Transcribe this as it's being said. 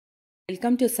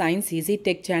Welcome to Science Easy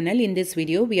Tech channel. In this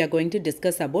video, we are going to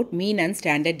discuss about mean and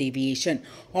standard deviation.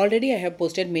 Already I have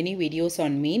posted many videos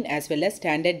on mean as well as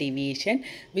standard deviation,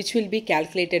 which will be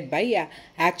calculated by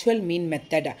actual mean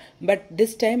method. But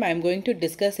this time I am going to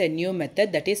discuss a new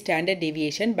method, that is standard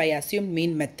deviation by assumed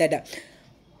mean method.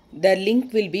 The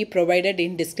link will be provided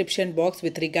in description box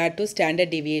with regard to standard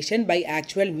deviation by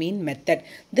actual mean method.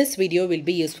 This video will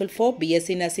be useful for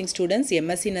Bsc Nursing students,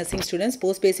 Msc Nursing students,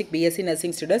 post-basic Bsc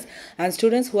Nursing students and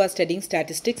students who are studying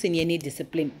statistics in any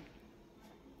discipline.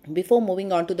 Before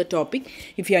moving on to the topic,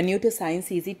 if you are new to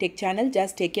Science Easy Tech channel,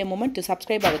 just take a moment to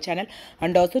subscribe our channel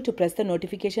and also to press the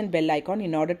notification bell icon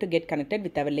in order to get connected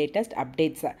with our latest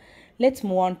updates. Let's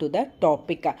move on to the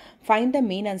topic. Find the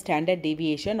mean and standard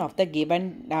deviation of the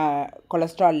given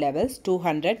cholesterol levels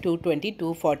 200, 220,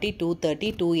 240,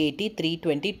 230, 280,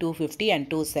 320, 250 and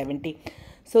 270.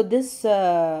 So this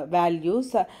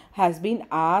values has been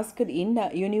asked in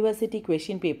university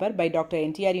question paper by Dr.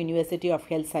 NTR University of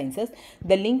Health Sciences.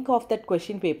 The link of that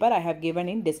question paper I have given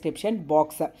in description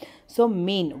box. So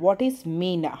mean, what is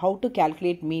mean? How to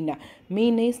calculate mean?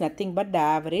 Mean is nothing but the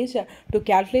average. To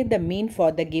calculate the mean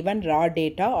for the given raw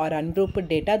data or ungrouped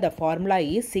data, the formula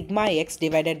is sigma x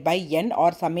divided by n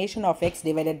or summation of x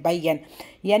divided by n.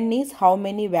 N is how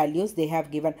many values they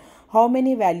have given. How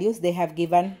many values they have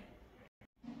given?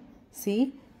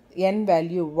 See, n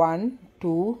value 1,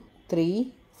 2,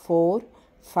 3, 4,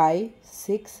 5,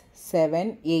 6,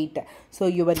 7, 8. So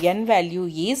your n value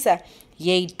is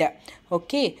 8.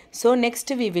 Okay, so next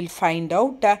we will find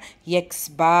out x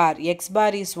bar. X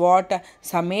bar is what?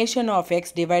 Summation of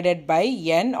x divided by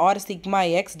n or sigma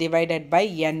x divided by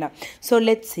n. So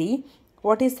let's see.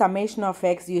 What is summation of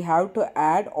x? You have to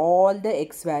add all the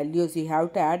x values.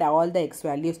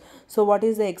 So what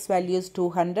is the x values?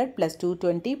 200 plus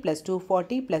 220 plus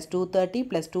 240 plus 230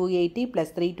 plus 280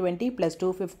 plus 320 plus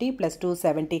 250 plus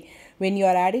 270. When you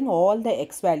are adding all the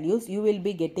x values, you will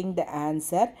be getting the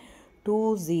answer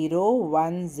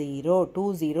 2010.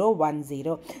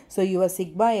 So your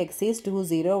sigma x is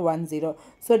 2010.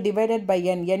 So divided by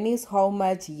n is how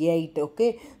much? 8.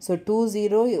 Okay, so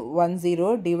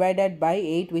 2010 divided by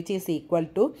 8, which is equal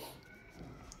to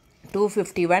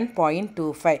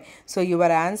 251.25. So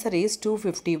your answer is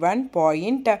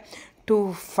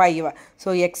 251.25.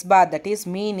 So x bar, that is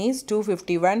mean, is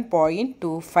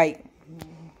 251.25.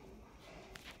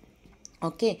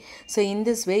 Okay, so in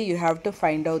this way you have to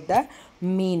find out the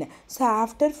mean. So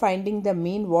after finding the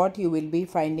mean, what you will be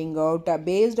finding out?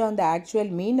 Based on the actual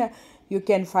mean, you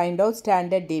can find out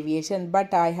standard deviation.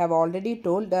 But I have already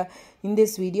told in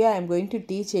this video I am going to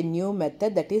teach a new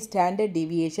method, that is standard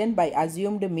deviation by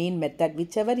assumed mean method.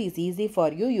 Whichever is easy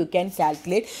for you, you can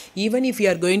calculate. Even if you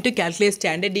are going to calculate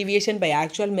standard deviation by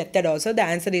actual method also, the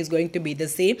answer is going to be the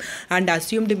same, and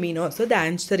assumed mean also, the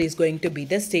answer is going to be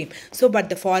the same. So but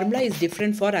the formula is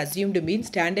different for assumed mean.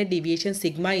 Standard deviation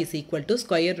sigma is equal to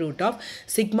square root of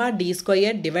sigma d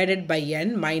square divided by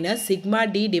n minus sigma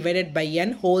d divided by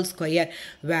n whole square,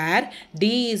 where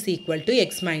d is equal to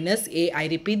x minus a. I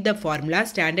repeat the formula.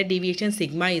 Standard deviation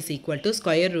sigma is equal to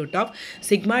square root of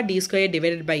sigma d square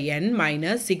divided by n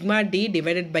minus sigma d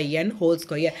divided by n whole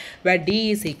square, where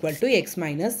d is equal to x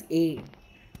minus a.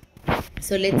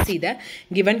 So let's see, the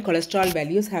given cholesterol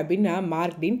values have been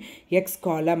marked in x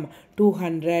column: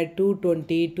 200,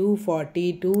 220,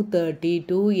 240, 230,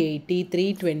 280,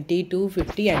 320,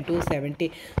 250 and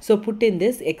 270. So put in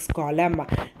this x column.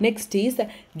 Next is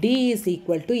d is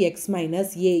equal to x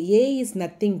minus a. A is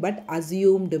nothing but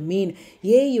assumed mean.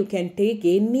 A you can take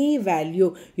any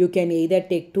value. You can either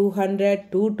take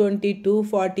 200, 220,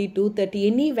 240, 230,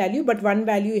 any value, but one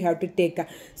value you have to take.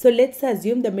 So let's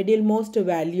assume the middlemost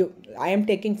value. I am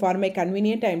taking, for my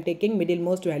convenient, I am taking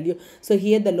middlemost value. So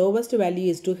here the lowest value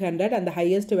is 200 and the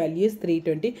highest value is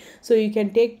 320. So you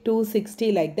can take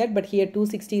 260 like that, but here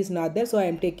 260 is not there, so I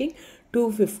am taking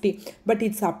 250. But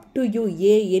it's up to you.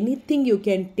 Anything you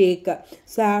can take.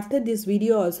 So after this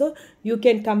video also, you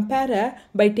can compare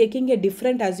by taking a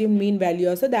different assumed mean value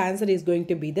also, the answer is going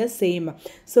to be the same.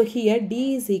 So here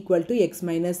d is equal to x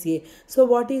minus a. So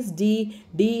what is d?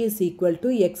 D is equal to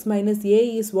x minus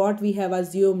a is what we have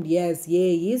assumed. Yes,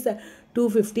 a is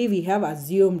 250 we have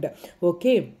assumed.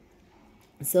 Okay,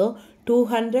 so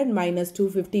 200 minus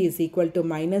 250 is equal to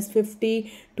minus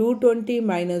 50, 220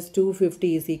 minus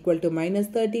 250 is equal to minus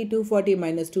 30, 240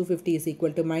 minus 250 is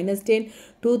equal to minus 10,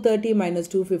 230 minus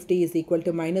 250 is equal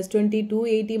to minus 20,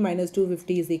 280 minus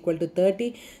 250 is equal to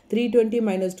 30, 320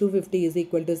 minus 250 is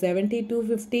equal to 70,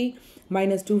 250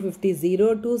 minus 250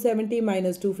 0, 270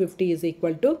 minus 250 is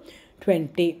equal to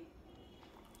 20.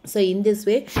 So in this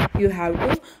way you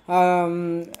have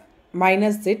to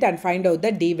minus it and find out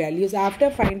the d values. After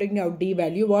finding out d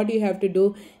value, what you have to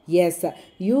do? Yes,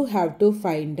 you have to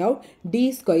find out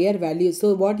d square value.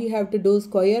 So what you have to do?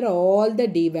 Square all the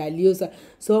d values.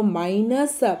 So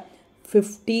minus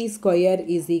 50 square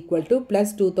is equal to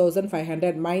plus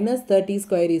 2500, minus 30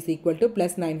 square is equal to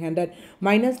plus 900,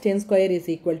 minus 10 square is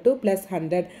equal to plus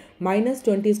 100, minus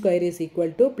 20 square is equal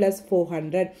to plus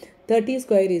 400, 30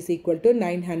 square is equal to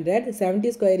 900,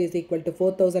 70 square is equal to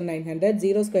 4900,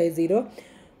 0 square 0,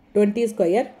 20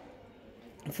 square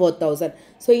 4000.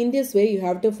 So in this way you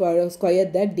have to square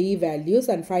the d values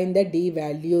and find the d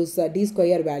values, d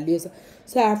square values.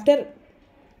 So after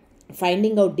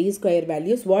finding out d square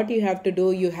values, what you have to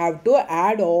do? You have to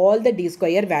add all the d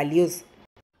square values.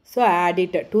 So add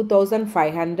it: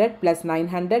 2500 plus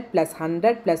 900 plus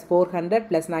 100 plus 400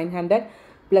 plus 900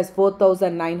 plus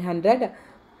 4900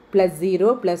 plus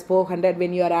 0 plus 400.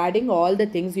 When you are adding all the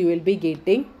things, you will be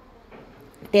getting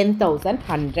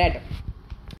 10,100.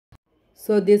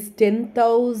 So this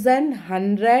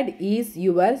 10,100 is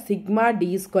your sigma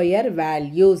d square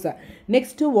values.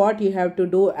 Next to what you have to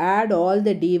do? Add all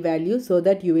the d values so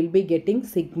that you will be getting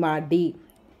sigma d.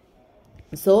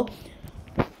 So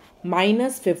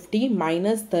minus 50,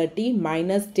 minus 30,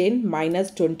 minus 10,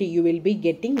 minus 20, you will be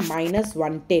getting minus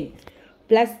 110.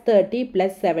 Plus 30,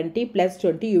 plus 70, plus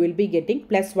 20, you will be getting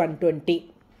plus 120.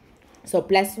 So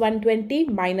plus 120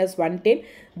 minus 110,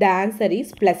 the answer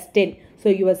is plus 10. So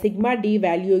your sigma d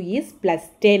value is plus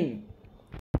 10.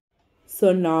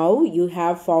 So now you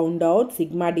have found out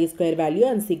sigma d square value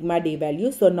and sigma d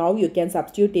value. So now you can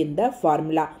substitute in the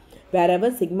formula.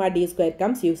 Wherever sigma d square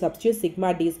comes, you substitute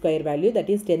sigma d square value, that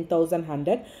is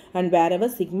 10,100. And wherever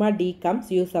sigma d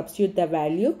comes, you substitute the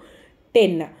value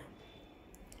 10.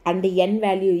 And the n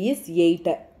value is 8.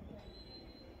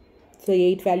 So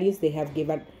 8 values they have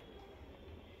given.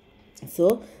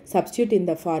 So substitute in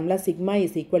the formula. Sigma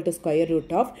is equal to square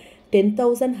root of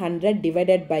 10,100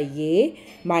 divided by a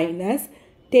minus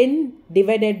 10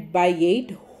 divided by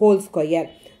 8 whole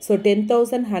square. So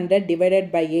 10,100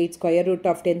 divided by 8, square root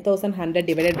of 10,100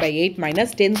 divided by 8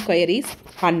 minus 10 square is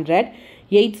 100,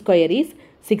 8 square is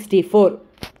 64,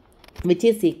 which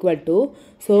is equal to,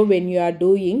 so when you are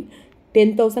doing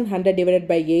 10,100 divided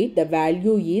by 8, the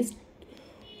value is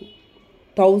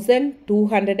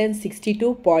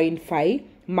 1262.5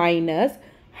 minus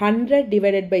 100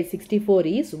 divided by 64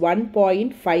 is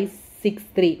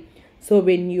 1.563. So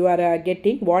when you are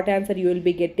getting, what answer you will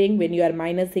be getting when you are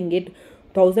minusing it?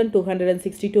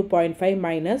 1262.5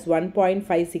 minus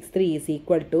 1.563 is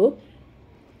equal to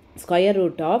square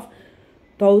root of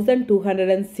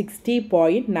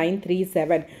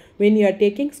 1260.937. When you are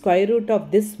taking square root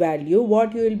of this value,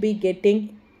 what you will be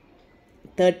getting?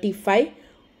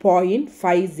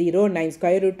 35.509.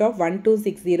 Square root of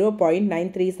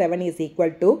 1260.937 is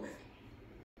equal to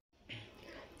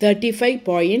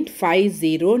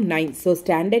 35.509. So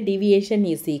standard deviation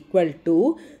is equal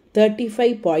to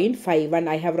 35.51.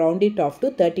 I have rounded it off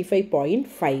to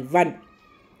 35.51.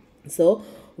 So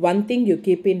one thing you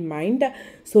keep in mind,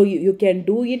 so you can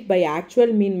do it by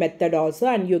actual mean method also,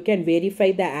 and you can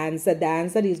verify the answer. The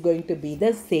answer is going to be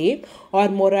the same or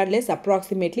more or less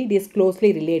approximately it is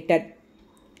closely related.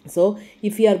 So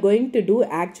if you are going to do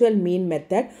actual mean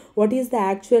method, what is the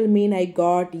actual mean I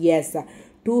got? Yes,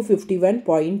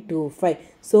 251.25.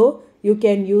 So you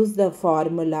can use the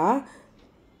formula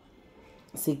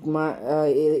sigma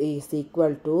is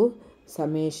equal to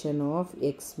summation of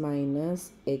x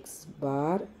minus x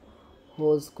bar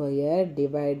whole square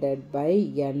divided by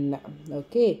n.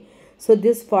 Okay, so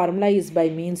this formula is by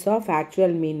means of actual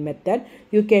mean method.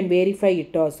 You can verify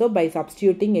it also by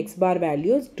substituting x bar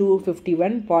values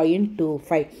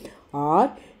 251.25,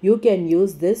 or you can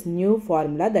use this new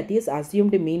formula, that is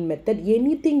assumed mean method.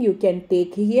 Anything you can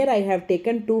take. Here I have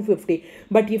taken 250,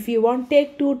 but if you want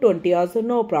take 220 also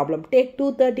no problem, take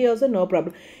 230 also no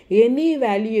problem. Any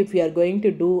value if you are going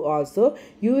to do also,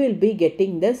 you will be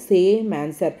getting the same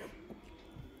answer.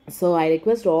 So I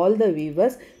request all the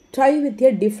viewers, try with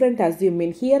a different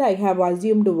assumption. Here I have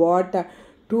assumed what?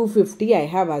 250 I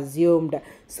have assumed.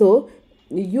 So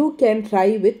you can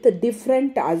try with the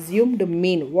different assumed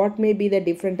mean. What may be the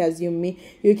different assumed mean?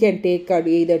 You can take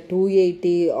either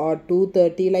 280 or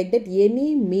 230, like that.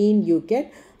 Any mean you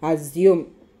can assume.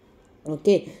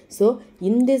 Okay, so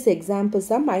in this example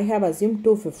sum I have assumed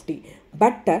 250,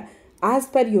 but as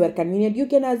per your convenience you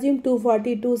can assume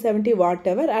 240, 270,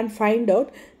 whatever, and find out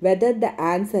whether the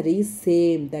answer is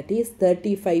same, that is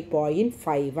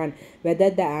 35.51, whether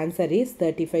the answer is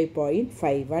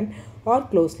 35.51 or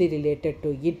closely related to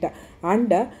it.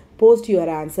 And post your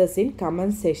answers in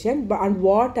comment section and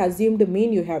what assumed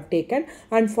mean you have taken,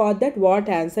 and for that what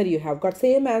answer you have got.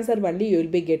 Same answer only you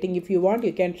will be getting. If you want,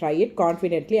 you can try it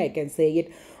confidently, I can say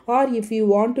it. Or if you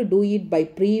want to do it by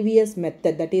previous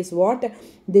method, that is what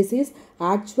this is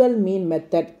actual mean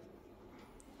method.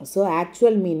 So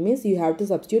actual mean means you have to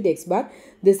substitute x bar.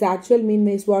 This actual mean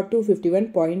is what?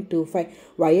 251.25.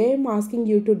 Why I am asking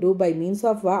you to do by means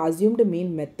of assumed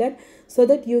mean method? So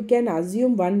that you can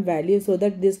assume one value, so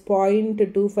that this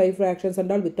 0.25 fractions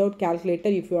and all without calculator,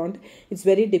 if you want, it's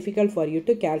very difficult for you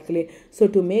to calculate. So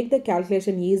to make the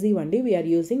calculation easy only, we are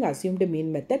using assumed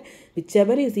mean method.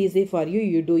 Whichever is easy for you,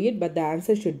 you do it, but the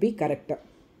answer should be correct.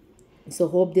 So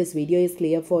hope this video is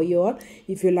clear for you all.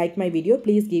 If you like my video,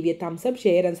 please give a thumbs up,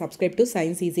 share and subscribe to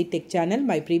Science Easy Tech channel.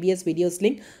 My previous videos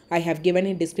link I have given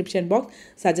in description box,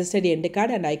 suggested end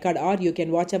card and iCard, or you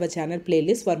can watch our channel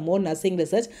playlist for more nursing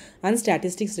research and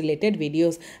statistics related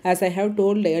videos. As I have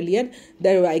told earlier,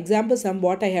 the example sum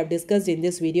what I have discussed in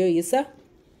this video is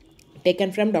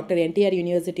taken from Dr. NTR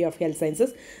University of Health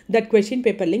Sciences. That question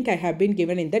paper link I have been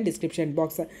given in the description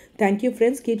box. Thank you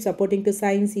friends. Keep supporting to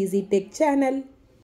Science Easy Tech channel.